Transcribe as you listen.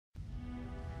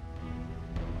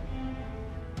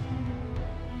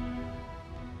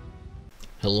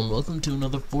Hello and welcome to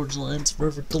another Forge Alliance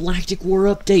Forever Galactic War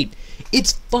update.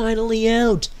 It's finally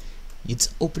out.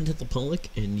 It's open to the public,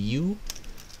 and you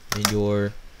and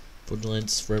your Forge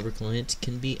Alliance Forever client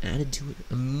can be added to it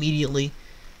immediately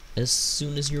as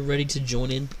soon as you're ready to join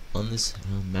in on this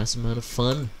massive amount of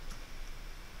fun.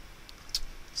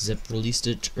 Zep released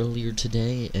it earlier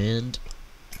today, and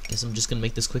I guess I'm just gonna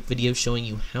make this quick video showing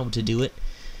you how to do it.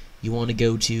 You want to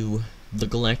go to the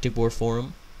Galactic War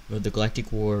forum, or the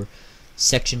Galactic War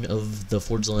section of the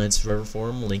Forge Alliance Forever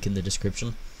forum, link in the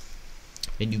description,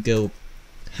 and you go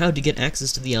how to get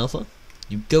access to the alpha.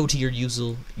 You go to your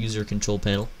user control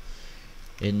panel,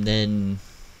 and then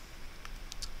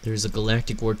there's a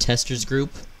Galactic War testers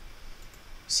group.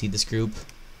 See this group?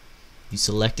 You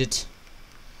select it,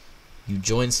 you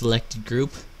join selected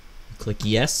group, you click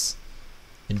yes,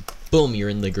 and boom, you're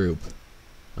in the group.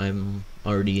 I'm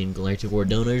already in Galactic War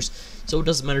donors, so it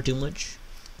doesn't matter too much,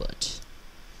 but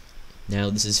now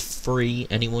this is free.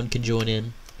 Anyone can join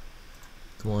in.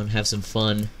 Come on, have some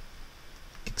fun.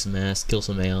 Kick some ass, kill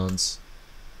some aeons.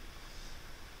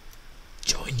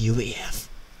 Join UEF.